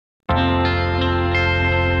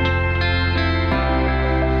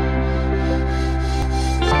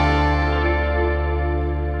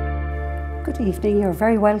evening. You're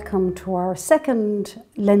very welcome to our second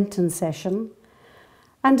Lenten session.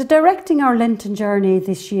 And directing our Lenten journey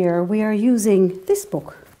this year, we are using this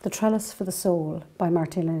book, The Trellis for the Soul by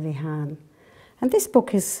Martina Lihan. And this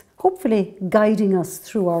book is hopefully guiding us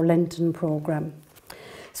through our Lenten programme.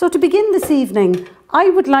 So to begin this evening,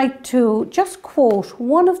 I would like to just quote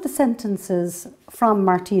one of the sentences from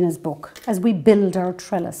Martina's book as we build our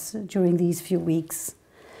trellis during these few weeks.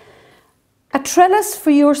 A trellis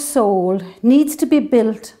for your soul needs to be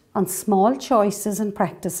built on small choices and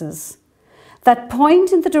practices that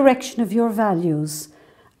point in the direction of your values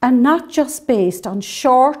and not just based on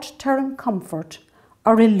short-term comfort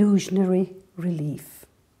or illusionary relief.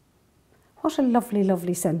 What a lovely,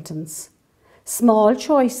 lovely sentence. Small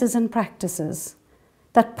choices and practices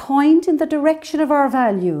that point in the direction of our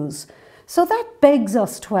values. So that begs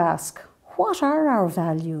us to ask, what are our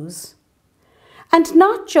values? And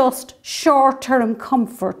not just short-term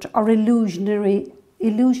comfort or illusionary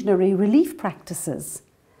relief practices.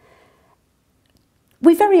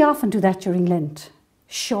 We very often do that during Lent.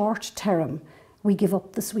 Short-term, we give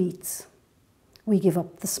up the sweets, we give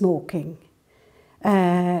up the smoking.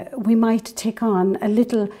 We might take on a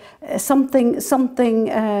little something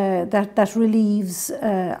that relieves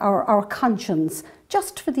our conscience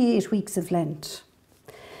just for the 8 weeks of Lent.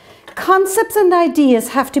 Concepts and ideas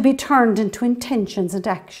have to be turned into intentions and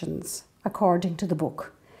actions, according to the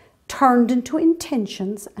book. Turned into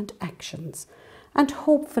intentions and actions, and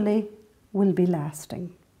hopefully will be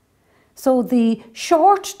lasting. So the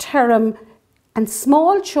short-term and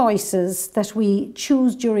small choices that we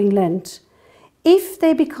choose during Lent, if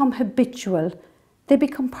they become habitual, they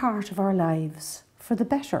become part of our lives for the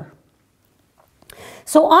better.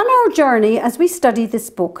 So on our journey, as we study this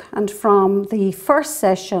book, and from the first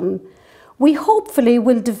session, we hopefully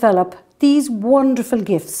will develop these wonderful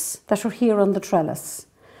gifts that are here on the trellis.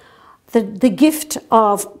 The gift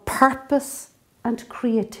of purpose and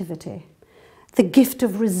creativity, the gift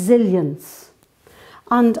of resilience,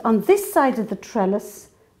 and on this side of the trellis,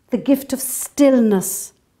 the gift of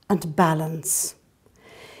stillness and balance.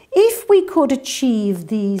 If we could achieve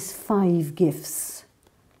these 5 gifts,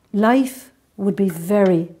 life would be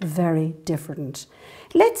very, very different.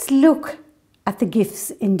 Let's look at the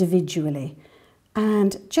gifts individually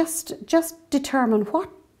and just determine what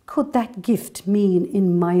could that gift mean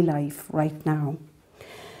in my life right now.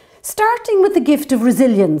 Starting with the gift of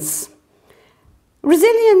resilience.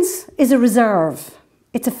 Resilience is a reserve.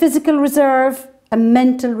 It's a physical reserve, a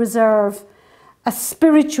mental reserve, a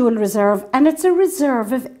spiritual reserve, and it's a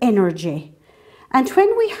reserve of energy. And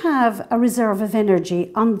when we have a reserve of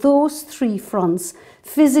energy on those 3 fronts,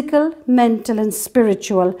 physical, mental and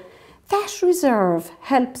spiritual, that reserve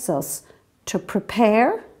helps us to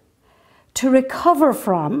prepare, to recover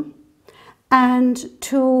from, and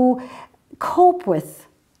to cope with,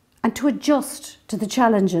 and to adjust to the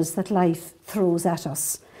challenges that life throws at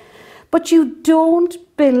us. But you don't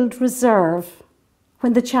build reserve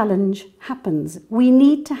when the challenge happens. We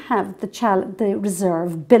need to have the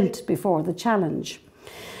reserve built before the challenge.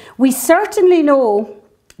 We certainly know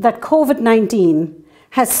that COVID-19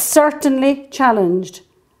 has certainly challenged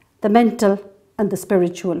the mental and the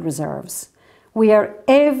spiritual reserves. We are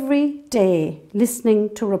every day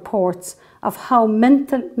listening to reports of how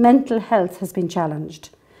mental health has been challenged,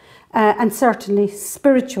 and certainly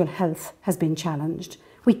spiritual health has been challenged.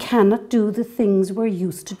 We cannot do the things we're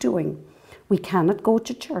used to doing. We cannot go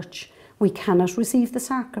to church. We cannot receive the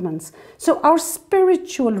sacraments. So our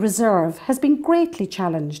spiritual reserve has been greatly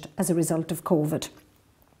challenged as a result of COVID.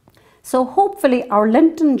 So hopefully our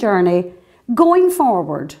Lenten journey going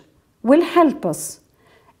forward will help us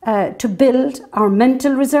to build our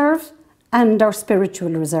mental reserve and our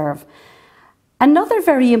spiritual reserve. Another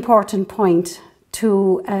very important point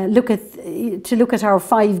to look at our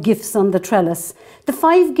 5 gifts on the trellis. The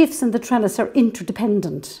 5 gifts on the trellis are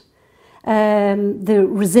interdependent. The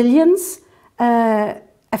resilience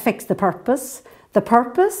affects the purpose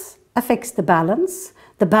affects the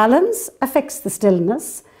balance affects the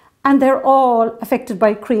stillness, and they're all affected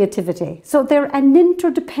by creativity. So they're an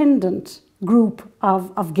interdependent group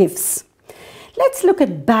of gifts. Let's look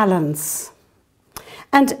at balance.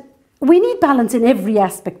 And we need balance in every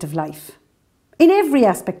aspect of life. In every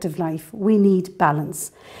aspect of life, we need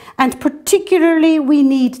balance. And particularly, we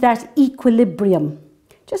need that equilibrium.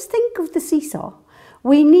 Just think of the seesaw.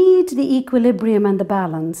 We need the equilibrium and the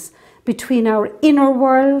balance between our inner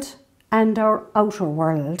world and our outer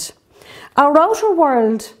world. Our outer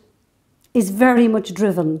world is very much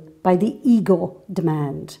driven by the ego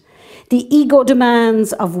demand. The ego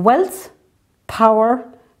demands of wealth, power,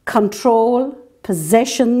 control,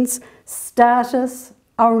 possessions, status,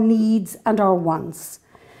 our needs and our wants.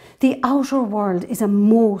 The outer world is a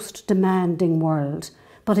most demanding world,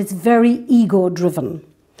 but it's very ego-driven,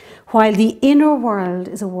 while the inner world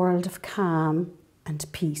is a world of calm and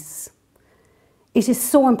peace. It is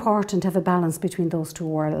so important to have a balance between those two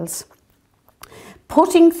worlds.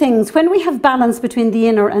 Putting things, when we have balance between the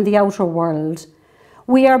inner and the outer world,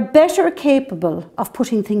 we are better capable of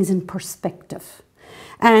putting things in perspective.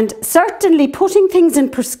 And certainly putting things in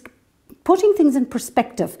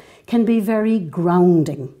perspective can be very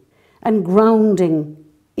grounding. And grounding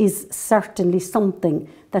is certainly something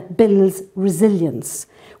that builds resilience.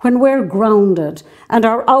 When we're grounded and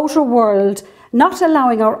our outer world, not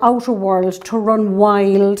allowing our outer world to run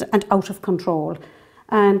wild and out of control.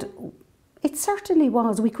 And it certainly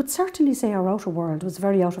was. We could certainly say our outer world was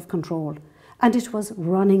very out of control and it was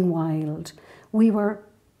running wild. We were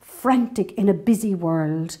frantic in a busy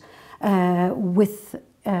world with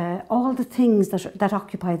all the things that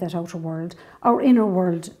occupy that outer world. Our inner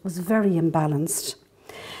world was very imbalanced.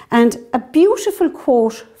 And a beautiful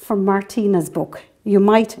quote from Martina's book, you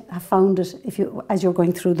might have found it as you're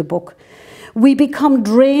going through the book. We become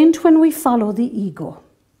drained when we follow the ego.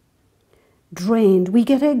 Drained. We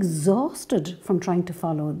get exhausted from trying to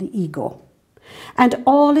follow the ego and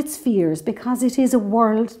all its fears, because it is a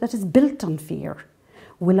world that is built on fear.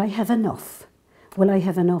 Will I have enough? Will I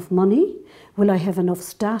have enough money? Will I have enough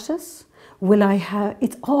status? Will I have...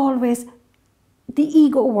 It's always... The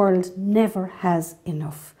ego world never has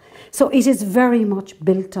enough. So it is very much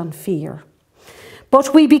built on fear.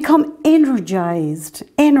 But we become energized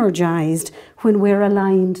when we're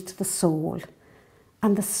aligned to the soul.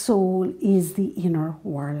 And the soul is the inner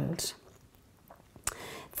world.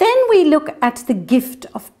 Then we look at the gift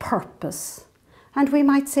of purpose. And we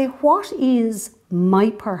might say, what is my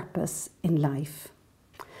purpose in life?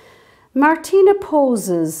 Martina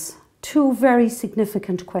poses two very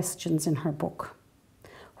significant questions in her book.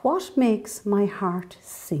 What makes my heart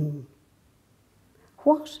sing?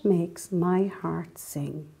 What makes my heart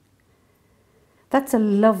sing? That's a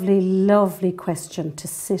lovely, lovely question to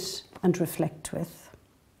sit and reflect with.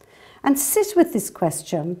 And sit with this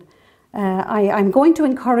question. I'm going to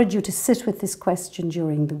encourage you to sit with this question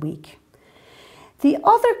during the week. The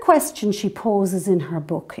other question she poses in her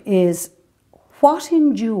book is, what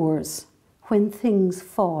endures when things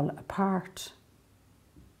fall apart?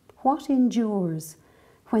 What endures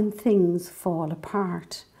when things fall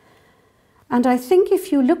apart? And I think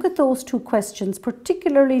if you look at those two questions,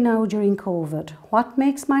 particularly now during COVID, what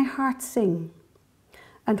makes my heart sing?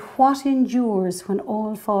 And what endures when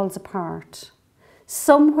all falls apart?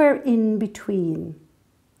 Somewhere in between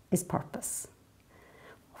is purpose.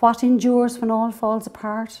 What endures when all falls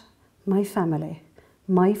apart? My family,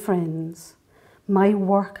 my friends, my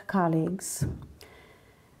work colleagues.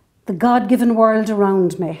 The God-given world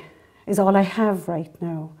around me is all I have right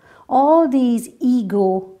now. All these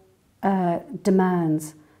ego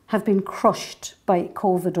demands have been crushed by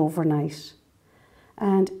COVID overnight.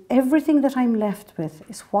 And everything that I'm left with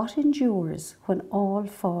is what endures when all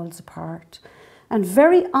falls apart. And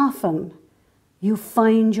very often you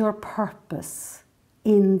find your purpose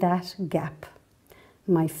in that gap.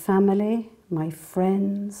 My family, my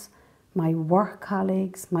friends, my work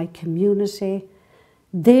colleagues, my community,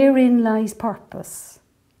 therein lies purpose.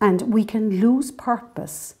 And we can lose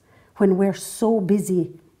purpose when we're so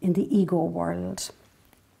busy in the ego world.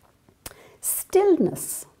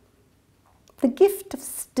 Stillness, the gift of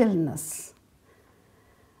stillness.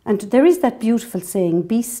 And there is that beautiful saying,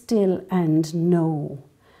 be still and know.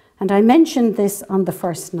 And I mentioned this on the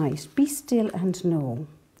first night, be still and know.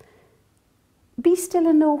 Be still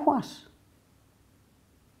and know what?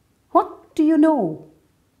 What do you know?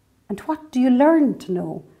 And what do you learn to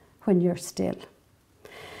know when you're still?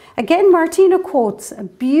 Again, Martina quotes a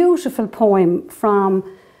beautiful poem from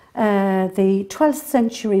the 12th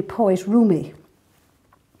century poet Rumi.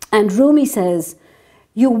 And Rumi says,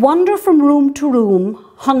 you wander from room to room,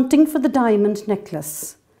 hunting for the diamond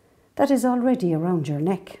necklace that is already around your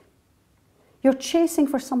neck. You're chasing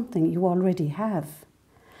for something you already have.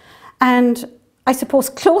 And I suppose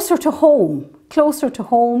closer to home,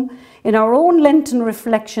 in our own Lenten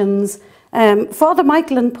reflections, Father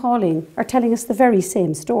Michael and Pauline are telling us the very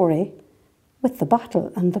same story with the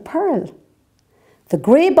bottle and the pearl. The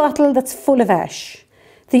grey bottle that's full of ash.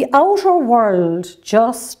 The outer world,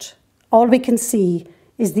 just all we can see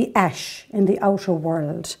is the ash in the outer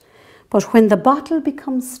world. But when the bottle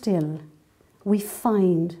becomes still, we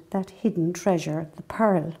find that hidden treasure, the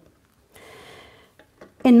pearl.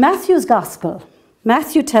 In Matthew's Gospel,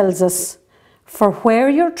 Matthew tells us, for where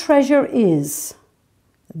your treasure is,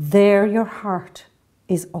 there your heart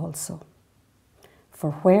is also.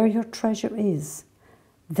 For where your treasure is,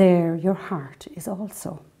 there your heart is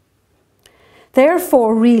also.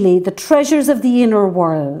 Therefore, really, the treasures of the inner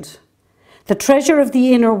world, the treasure of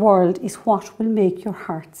the inner world is what will make your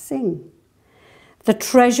heart sing. The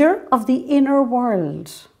treasure of the inner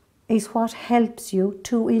world is what helps you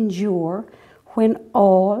to endure when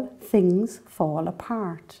all things fall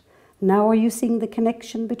apart. Now are you seeing the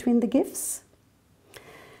connection between the gifts?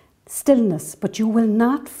 Stillness, but you will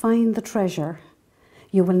not find the treasure.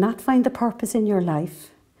 You will not find the purpose in your life.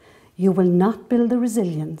 You will not build the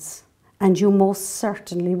resilience. And you most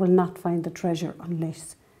certainly will not find the treasure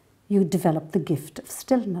unless you develop the gift of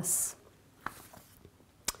stillness.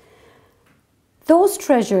 Those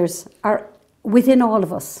treasures are within all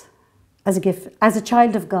of us as a gift. As a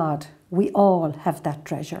child of God, we all have that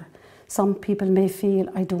treasure. Some people may feel,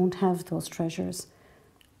 I don't have those treasures.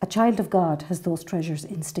 A child of God has those treasures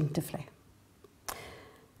instinctively.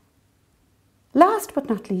 Last but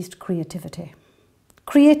not least, creativity.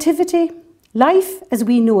 Creativity, life as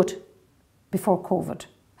we know it before COVID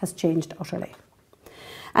has changed utterly.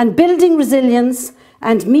 And building resilience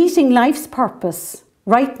and meeting life's purpose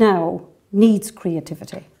right now needs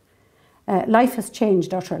creativity. Life has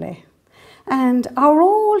changed utterly. And our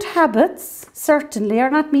old habits certainly are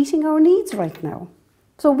not meeting our needs right now.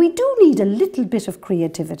 So we do need a little bit of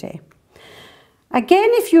creativity. Again,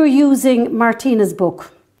 if you're using Martina's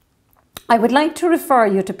book, I would like to refer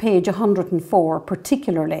you to page 104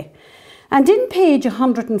 particularly. And in page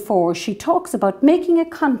 104, she talks about making a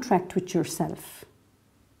contract with yourself.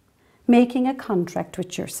 Making a contract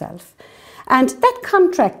with yourself. And that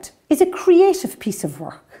contract is a creative piece of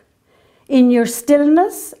work. In your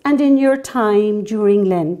stillness and in your time during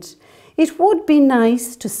Lent, it would be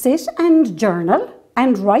nice to sit and journal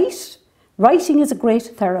and write. Writing is a great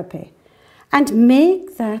therapy. And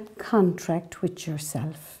make that contract with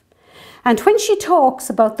yourself. And when she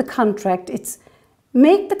talks about the contract, it's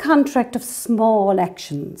make the contract of small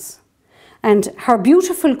actions. And her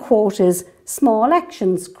beautiful quote is, small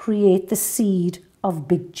actions create the seed of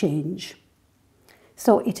big change.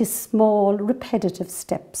 So it is small, repetitive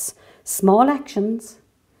steps. Small actions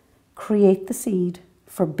create the seed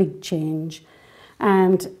for big change.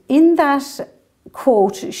 And in that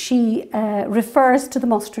quote, she refers to the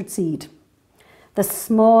mustard seed. The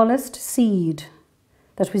smallest seed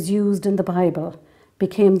that was used in the Bible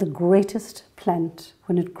became the greatest plant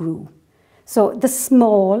when it grew. So the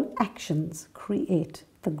small actions create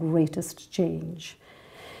the greatest change.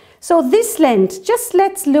 So this Lent, just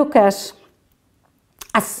let's look at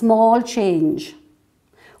a small change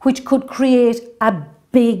which could create a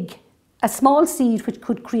small seed which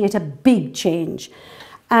could create a big change.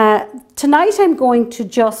 Tonight I'm going to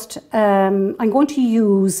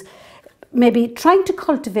use maybe trying to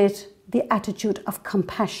cultivate the attitude of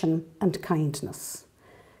compassion and kindness.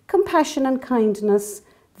 Compassion and kindness,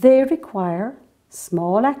 they require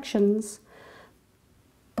small actions,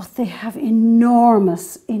 but they have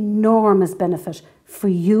enormous, enormous benefit for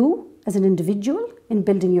you as an individual in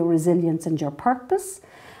building your resilience and your purpose.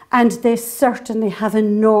 And they certainly have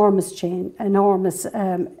enormous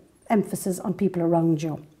emphasis on people around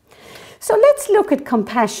you. So let's look at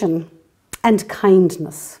compassion and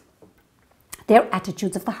kindness. They're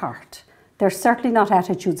attitudes of the heart. They're certainly not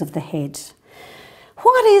attitudes of the head.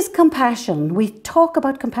 What is compassion? We talk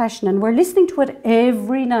about compassion and we're listening to it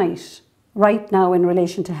every night right now in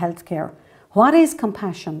relation to healthcare. What is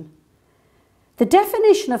compassion? The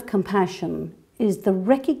definition of compassion is the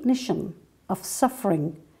recognition of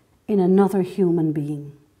suffering in another human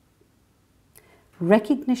being.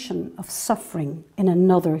 Recognition of suffering in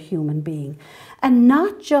another human being. And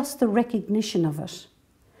not just the recognition of it.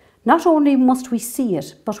 Not only must we see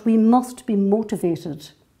it, but we must be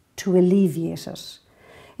motivated to alleviate it.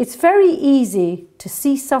 It's very easy to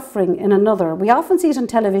see suffering in another. We often see it on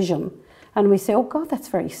television and we say, oh God, that's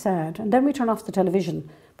very sad. And then we turn off the television,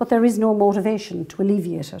 but there is no motivation to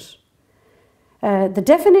alleviate it. The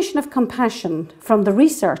definition of compassion from the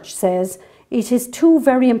research says it is two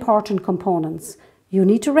very important components. You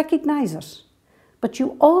need to recognize it, but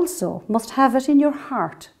you also must have it in your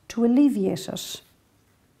heart to alleviate it.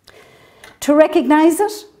 To recognize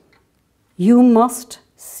it, you must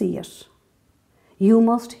see it. You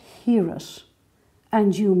must hear it,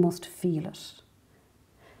 and you must feel it.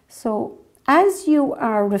 So, as you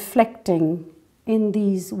are reflecting in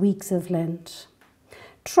these weeks of Lent,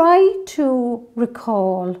 try to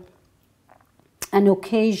recall an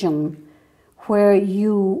occasion where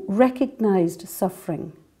you recognized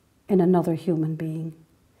suffering in another human being.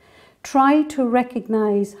 Try to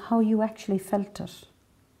recognize how you actually felt it.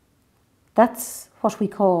 That's what we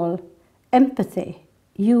call empathy.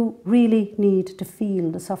 You really need to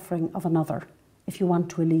feel the suffering of another if you want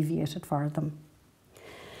to alleviate it for them.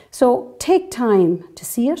 So take time to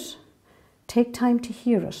see it, take time to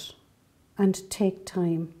hear it, and take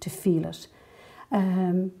time to feel it.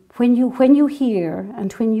 When you hear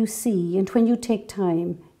and when you see and when you take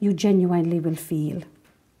time, you genuinely will feel.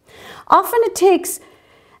 Often it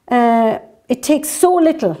takes so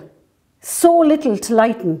little to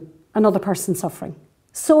lighten another person's suffering.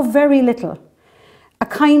 So very little. A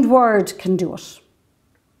kind word can do it.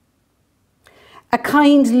 A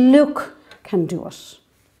kind look can do it.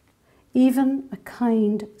 Even a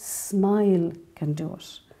kind smile can do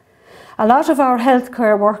it. A lot of our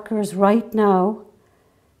healthcare workers right now,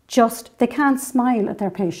 they can't smile at their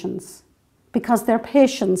patients because their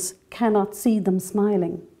patients cannot see them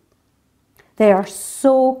smiling. They are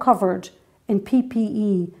so covered in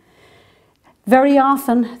PPE. Very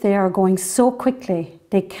often they are going so quickly,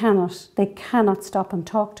 they cannot stop and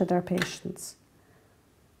talk to their patients.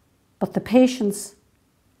 But the patients,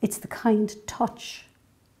 it's the kind touch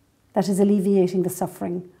that is alleviating the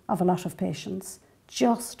suffering of a lot of patients.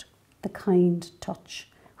 Just the kind touch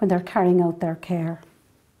when they're carrying out their care.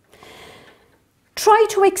 Try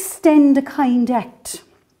to extend a kind act,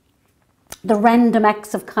 the random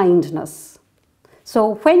acts of kindness.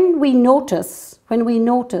 So when we notice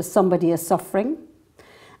somebody is suffering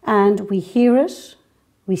and we hear it,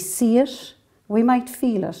 we see it, we might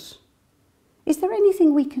feel it. Is there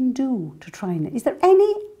anything we can do to try and, is there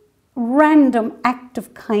any random act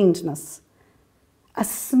of kindness, as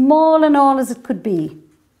small and all as it could be,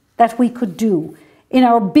 that we could do in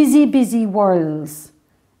our busy, busy worlds?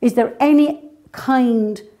 Is there any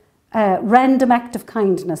kind, random act of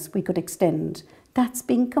kindness we could extend? That's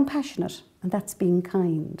being compassionate and that's being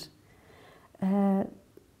kind.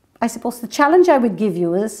 I suppose the challenge I would give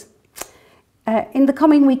you is, in the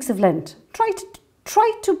coming weeks of Lent, try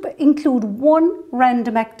to include one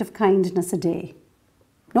random act of kindness a day.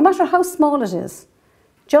 No matter how small it is,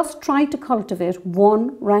 just try to cultivate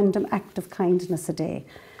one random act of kindness a day.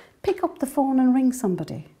 Pick up the phone and ring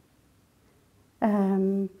somebody.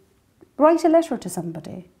 Write a letter to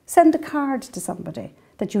somebody. Send a card to somebody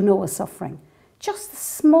that you know is suffering. Just the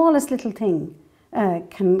smallest little thing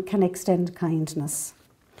can extend kindness.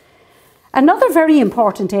 Another very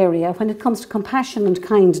important area when it comes to compassion and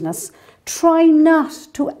kindness, try not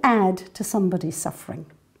to add to somebody's suffering.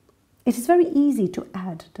 It is very easy to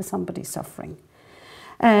add to somebody's suffering.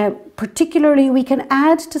 Particularly, we can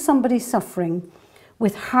add to somebody's suffering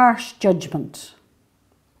with harsh judgment.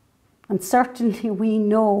 And certainly we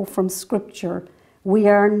know from Scripture we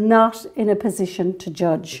are not in a position to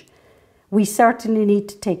judge. We certainly need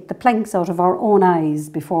to take the planks out of our own eyes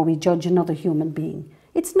before we judge another human being.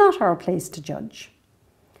 It's not our place to judge.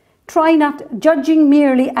 Judging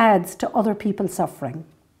merely adds to other people's suffering.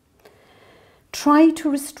 Try to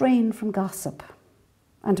restrain from gossip.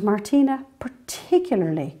 And Martina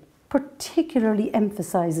particularly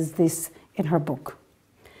emphasises this in her book.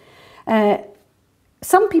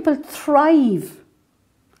 Some people thrive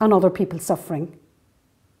on other people's suffering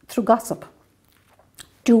through gossip.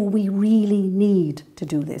 Do we really need to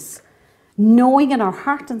do this? Knowing in our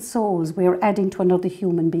heart and souls we are adding to another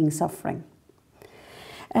human being's suffering.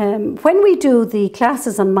 When we do the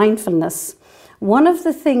classes on mindfulness, one of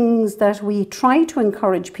the things that we try to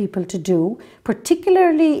encourage people to do,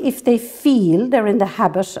 particularly if they feel they're in the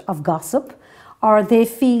habit of gossip, or they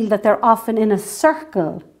feel that they're often in a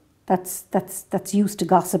circle that's used to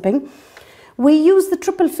gossiping, we use the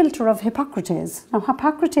triple filter of Hippocrates. Now,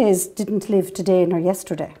 Hippocrates didn't live today nor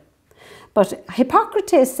yesterday, but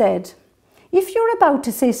Hippocrates said, if you're about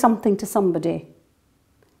to say something to somebody,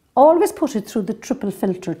 always put it through the triple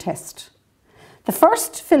filter test. The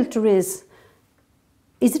first filter is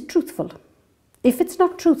it truthful? If it's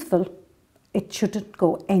not truthful, it shouldn't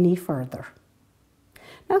go any further.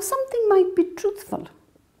 Now, something might be truthful,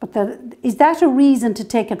 but is that a reason to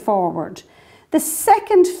take it forward? The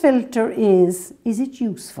second filter is it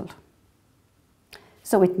useful?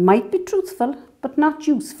 So it might be truthful, but not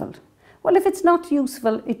useful. Well, if it's not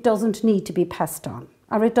useful, it doesn't need to be passed on,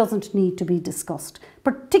 or it doesn't need to be discussed,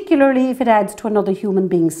 particularly if it adds to another human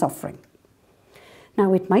being's suffering.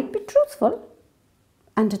 Now, it might be truthful,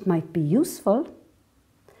 and it might be useful.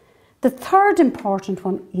 The third important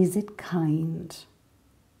one, is it kind?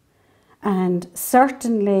 And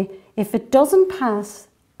certainly, if it doesn't pass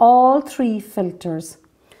all three filters,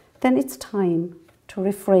 then it's time to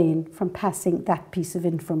refrain from passing that piece of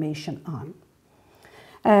information on.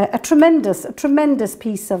 A tremendous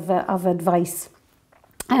piece of advice.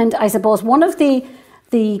 And I suppose one of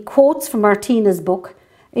the quotes from Martina's book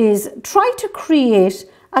is, try to create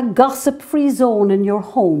a gossip-free zone in your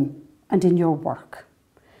home and in your work.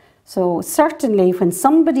 So certainly when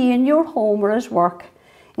somebody in your home or at work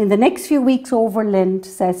in the next few weeks over Lent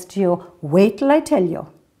says to you, wait till I tell you,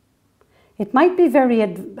 it might be very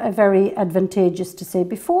advantageous to say,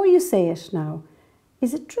 before you say it now,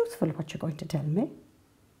 is it truthful what you're going to tell me?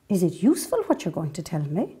 Is it useful what you're going to tell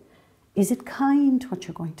me? Is it kind what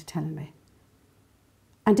you're going to tell me?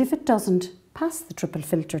 And if it doesn't pass the triple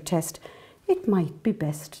filter test, it might be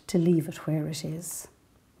best to leave it where it is.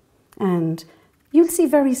 And you'll see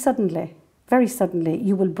very suddenly,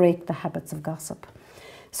 you will break the habits of gossip.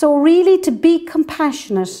 So really, to be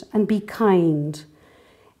compassionate and be kind,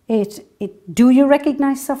 do you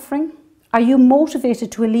recognise suffering? Are you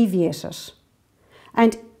motivated to alleviate it?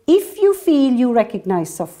 And if you feel you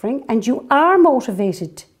recognise suffering and you are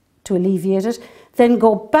motivated to alleviate it, then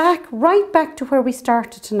go right back to where we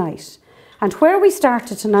started tonight. And where we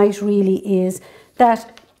started tonight really is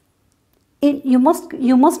that you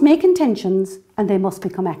must make intentions and they must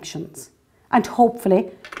become actions. And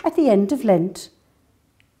hopefully, at the end of Lent,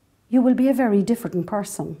 you will be a very different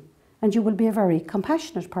person. And you will be a very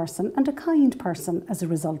compassionate person and a kind person as a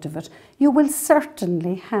result of it. You will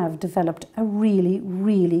certainly have developed a really,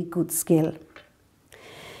 really good skill.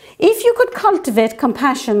 If you could cultivate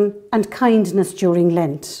compassion and kindness during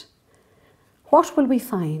Lent, what will we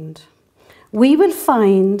find? We will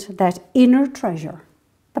find that inner treasure,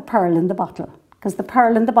 the pearl in the bottle, because the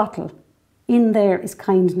pearl in the bottle, in there is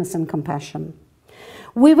kindness and compassion.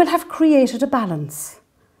 We will have created a balance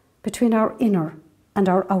between our inner and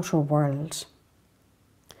our outer world.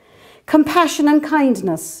 Compassion and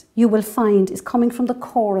kindness, you will find, is coming from the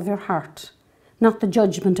core of your heart, not the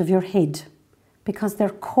judgment of your head, because they're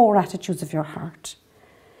core attitudes of your heart.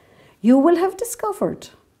 You will have discovered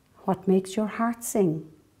what makes your heart sing,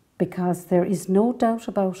 because there is no doubt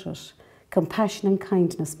about it. Compassion and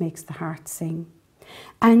kindness makes the heart sing.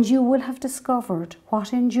 And you will have discovered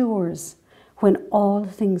what endures when all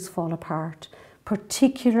things fall apart,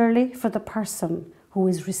 particularly for the person who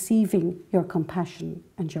is receiving your compassion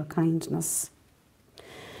and your kindness.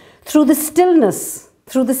 Through the stillness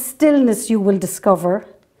you will discover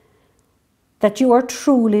that you are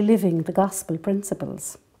truly living the gospel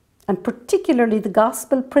principles. And particularly the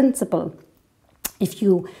gospel principle, if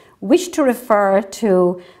you wish to refer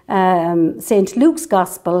to St. Luke's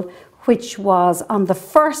Gospel, which was on the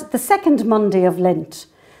second Monday of Lent.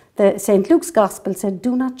 St. Luke's Gospel said,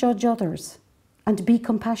 do not judge others and be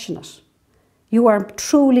compassionate. You are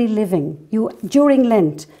truly living. During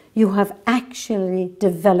Lent, you have actually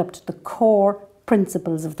developed the core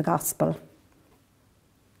principles of the gospel.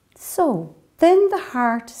 So, then the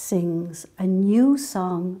heart sings a new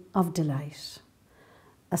song of delight,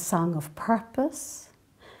 a song of purpose,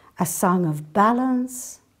 a song of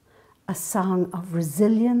balance, a song of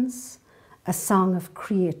resilience, a song of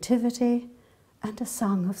creativity, and a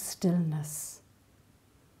song of stillness.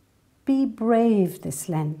 Be brave this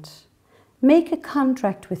Lent. Make a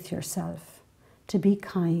contract with yourself to be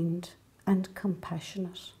kind and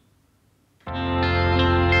compassionate.